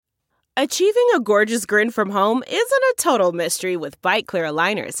Achieving a gorgeous grin from home isn't a total mystery with Byte Clear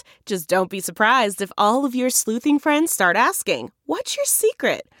aligners. Just don't be surprised if all of your sleuthing friends start asking, "What's your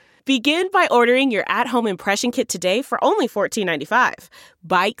secret?" Begin by ordering your at-home impression kit today for only $14.95.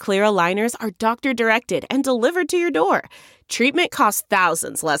 Byte Clear aligners are doctor-directed and delivered to your door. Treatment costs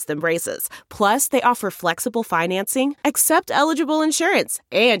thousands less than braces. Plus, they offer flexible financing, accept eligible insurance,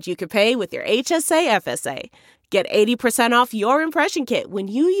 and you can pay with your HSA FSA. Get 80% off your impression kit when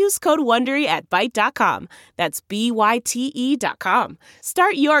you use code WONDERY at Byte.com. That's BYTE.com.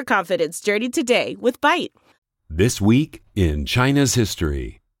 Start your confidence journey today with Byte. This week in China's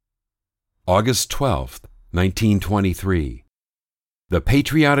history. August 12th, 1923. The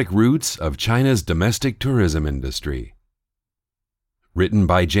patriotic roots of China's domestic tourism industry. Written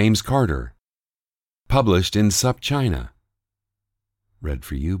by James Carter. Published in SupChina. Read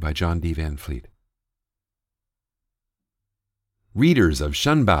for you by John D. Van Fleet. Readers of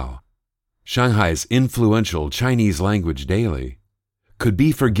Shenbao, Shanghai's influential Chinese language daily, could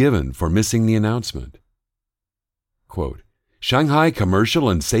be forgiven for missing the announcement. Quote, Shanghai Commercial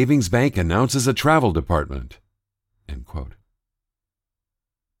and Savings Bank announces a travel department. End quote.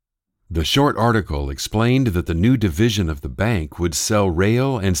 The short article explained that the new division of the bank would sell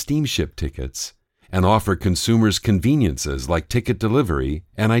rail and steamship tickets and offer consumers conveniences like ticket delivery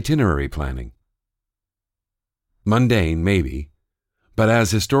and itinerary planning. Mundane, maybe, but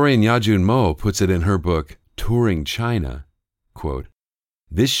as historian Yajun Mo puts it in her book, Touring China, quote,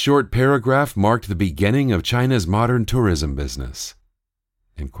 this short paragraph marked the beginning of China's modern tourism business.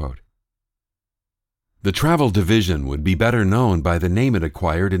 End quote. The travel division would be better known by the name it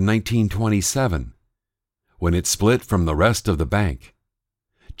acquired in 1927, when it split from the rest of the bank.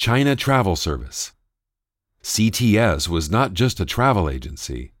 China Travel Service. CTS was not just a travel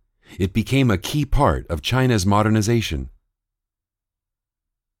agency. It became a key part of China's modernization.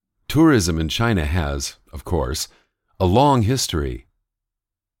 Tourism in China has, of course, a long history.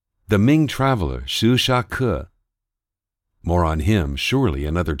 The Ming traveler Xu Shake, more on him surely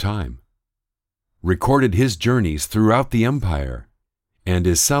another time, recorded his journeys throughout the empire and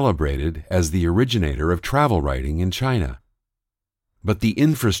is celebrated as the originator of travel writing in China. But the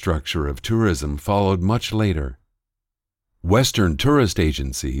infrastructure of tourism followed much later. Western tourist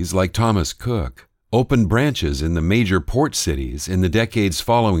agencies like Thomas Cook opened branches in the major port cities in the decades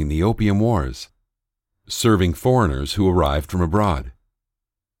following the Opium Wars, serving foreigners who arrived from abroad.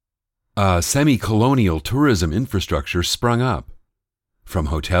 A semi-colonial tourism infrastructure sprung up, from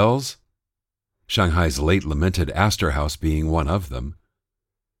hotels, Shanghai's late lamented Astor House being one of them,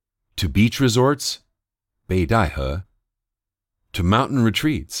 to beach resorts, Beidaihe, to mountain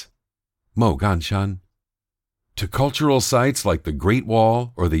retreats, Moganshan, to cultural sites like the Great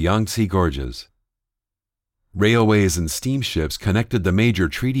Wall or the Yangtze Gorges. Railways and steamships connected the major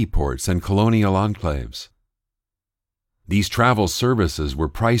treaty ports and colonial enclaves. These travel services were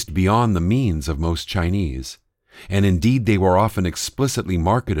priced beyond the means of most Chinese, and indeed they were often explicitly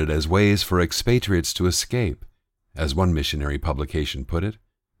marketed as ways for expatriates to escape, as one missionary publication put it,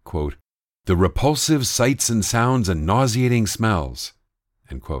 quote, the repulsive sights and sounds and nauseating smells,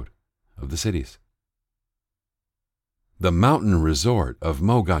 end quote, of the cities. The mountain resort of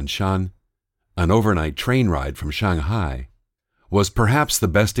Moganshan, an overnight train ride from Shanghai, was perhaps the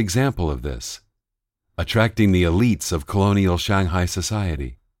best example of this, attracting the elites of colonial Shanghai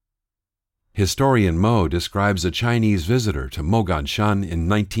society. Historian Mo describes a Chinese visitor to Moganshan in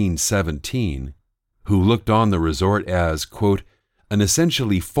 1917 who looked on the resort as, quote, an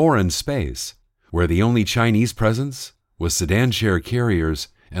essentially foreign space where the only Chinese presence was sedan share carriers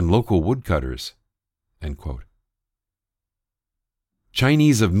and local woodcutters, end quote.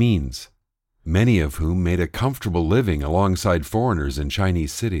 Chinese of means, many of whom made a comfortable living alongside foreigners in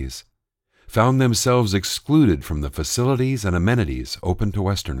Chinese cities, found themselves excluded from the facilities and amenities open to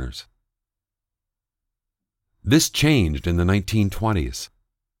Westerners. This changed in the 1920s.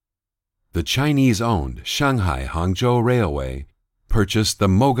 The Chinese-owned Shanghai-Hangzhou Railway purchased the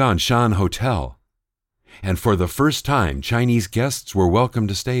Moganshan Hotel, and for the first time Chinese guests were welcome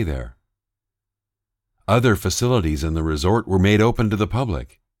to stay there. Other facilities in the resort were made open to the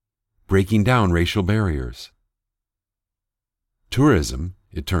public, breaking down racial barriers. Tourism,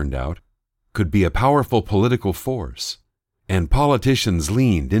 it turned out, could be a powerful political force, and politicians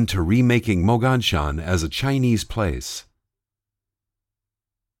leaned into remaking Moganshan as a Chinese place.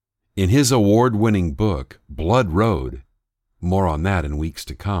 In his award-winning book, Blood Road, more on that in weeks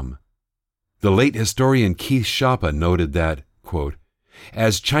to come, the late historian Keith Schappa noted that, quote,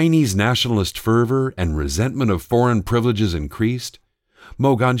 as Chinese nationalist fervor and resentment of foreign privileges increased,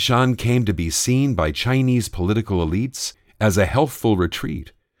 Moganshan came to be seen by Chinese political elites as a healthful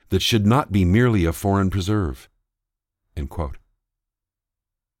retreat that should not be merely a foreign preserve." End quote.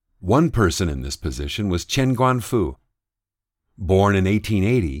 One person in this position was Chen Guanfu. Born in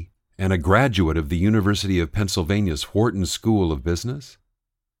 1880 and a graduate of the University of Pennsylvania's Wharton School of Business,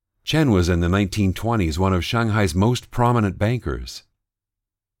 Chen was in the 1920s one of Shanghai's most prominent bankers.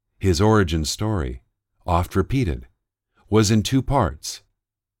 His origin story, oft repeated, was in two parts.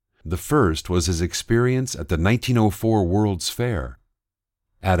 The first was his experience at the 1904 World's Fair,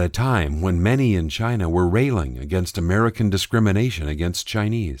 at a time when many in China were railing against American discrimination against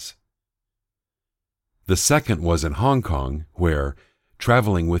Chinese. The second was in Hong Kong, where,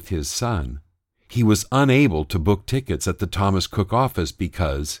 traveling with his son, he was unable to book tickets at the Thomas Cook office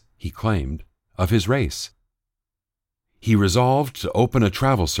because, he claimed, of his race. He resolved to open a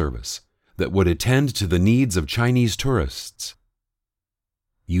travel service that would attend to the needs of Chinese tourists.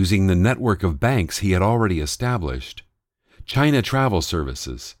 Using the network of banks he had already established, China Travel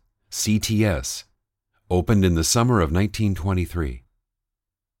Services, CTS, opened in the summer of 1923.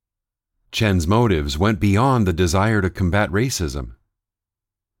 Chen's motives went beyond the desire to combat racism.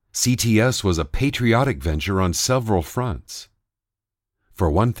 CTS was a patriotic venture on several fronts. For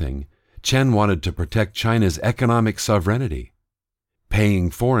one thing, Chen wanted to protect China's economic sovereignty, paying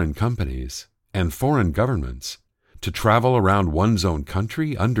foreign companies and foreign governments to travel around one's own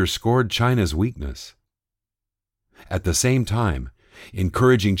country underscored China's weakness. At the same time,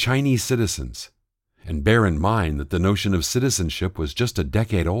 encouraging Chinese citizens, and bear in mind that the notion of citizenship was just a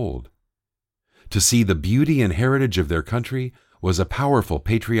decade old, to see the beauty and heritage of their country was a powerful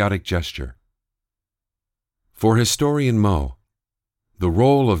patriotic gesture. For historian Mo, the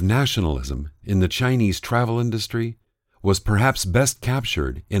role of nationalism in the Chinese travel industry was perhaps best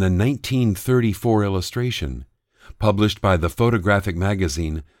captured in a 1934 illustration published by the photographic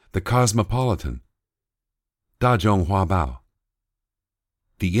magazine The Cosmopolitan, Dazhong Huabao.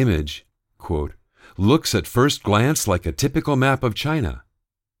 The image, quote, "looks at first glance like a typical map of China,"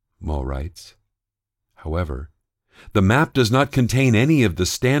 Mo writes. However, the map does not contain any of the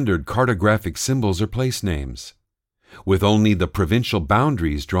standard cartographic symbols or place names. With only the provincial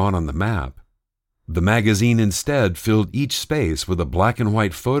boundaries drawn on the map, the magazine instead filled each space with a black and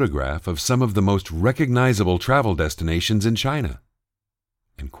white photograph of some of the most recognizable travel destinations in China.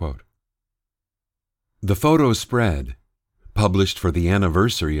 End quote. The photo spread, published for the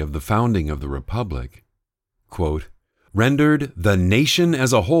anniversary of the founding of the Republic, quote, rendered the nation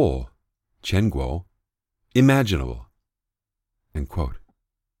as a whole, Chenguo, imaginable. End quote.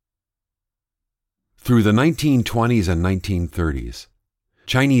 Through the 1920s and 1930s,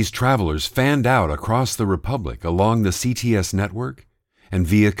 Chinese travelers fanned out across the Republic along the CTS network and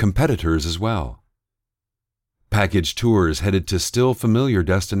via competitors as well. Package tours headed to still familiar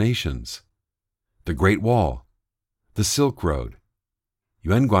destinations: the Great Wall, the Silk Road,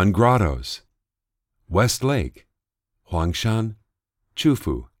 Yuanguan Grottos, West Lake, Huangshan,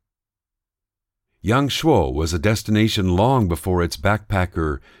 Chufu. Yangshuo was a destination long before its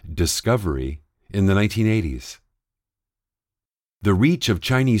backpacker discovery in the 1980s. The reach of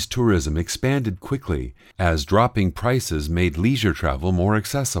Chinese tourism expanded quickly as dropping prices made leisure travel more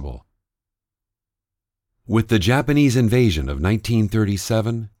accessible. With the Japanese invasion of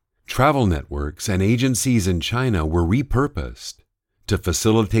 1937, travel networks and agencies in China were repurposed to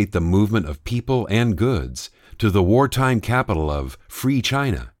facilitate the movement of people and goods to the wartime capital of Free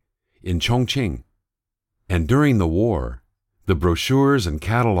China in Chongqing. And during the war, the brochures and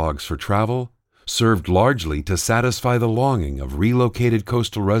catalogs for travel served largely to satisfy the longing of relocated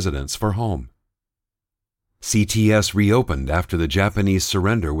coastal residents for home. CTS reopened after the Japanese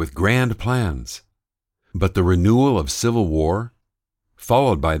surrender with grand plans, but the renewal of civil war,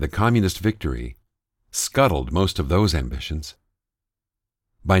 followed by the communist victory, scuttled most of those ambitions.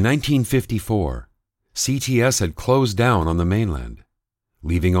 By 1954, CTS had closed down on the mainland,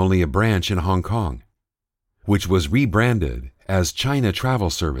 leaving only a branch in Hong Kong, which was rebranded as China Travel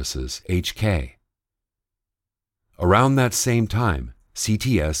Services, HK. Around that same time,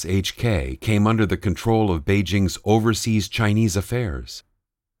 CTS HK came under the control of Beijing's Overseas Chinese Affairs,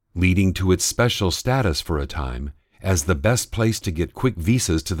 leading to its special status for a time as the best place to get quick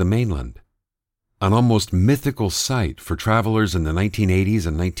visas to the mainland, an almost mythical sight for travelers in the 1980s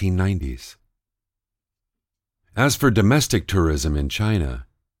and 1990s. As for domestic tourism in China,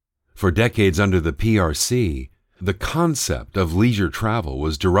 for decades under the PRC, the concept of leisure travel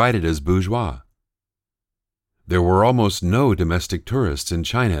was derided as bourgeois. There were almost no domestic tourists in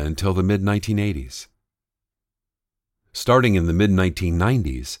China until the mid-1980s. Starting in the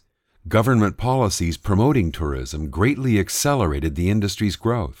mid-1990s, government policies promoting tourism greatly accelerated the industry's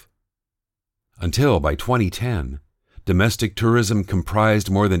growth, until by 2010, domestic tourism comprised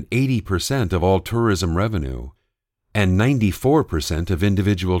more than 80% of all tourism revenue and 94% of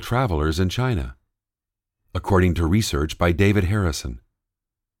individual travelers in China, according to research by David Harrison.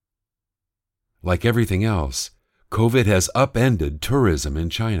 Like everything else, COVID has upended tourism in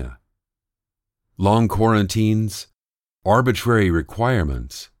China. Long quarantines, arbitrary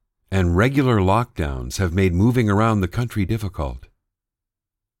requirements, and regular lockdowns have made moving around the country difficult.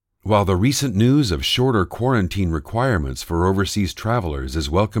 While the recent news of shorter quarantine requirements for overseas travelers is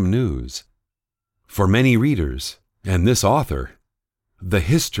welcome news, for many readers, and this author, the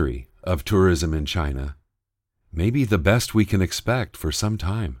history of tourism in China may be the best we can expect for some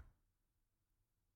time.